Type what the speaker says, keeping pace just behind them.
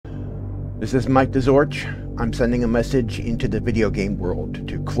This is Mike TheZorch. I'm sending a message into the video game world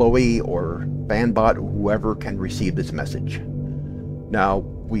to Chloe or Fanbot or whoever can receive this message. Now,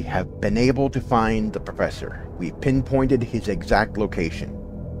 we have been able to find the professor. We've pinpointed his exact location.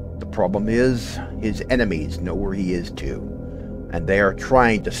 The problem is, his enemies know where he is too, and they are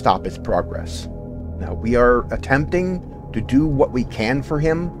trying to stop his progress. Now, we are attempting to do what we can for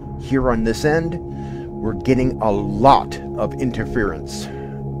him here on this end. We're getting a lot of interference,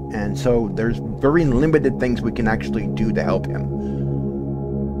 and so there's very limited things we can actually do to help him.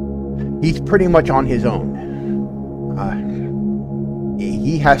 He's pretty much on his own.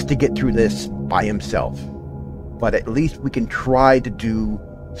 He has to get through this by himself, but at least we can try to do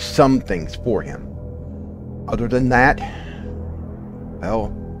some things for him. Other than that,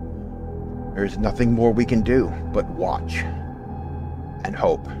 well, there's nothing more we can do but watch and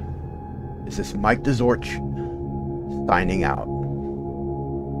hope. This is Mike TheZorch signing out.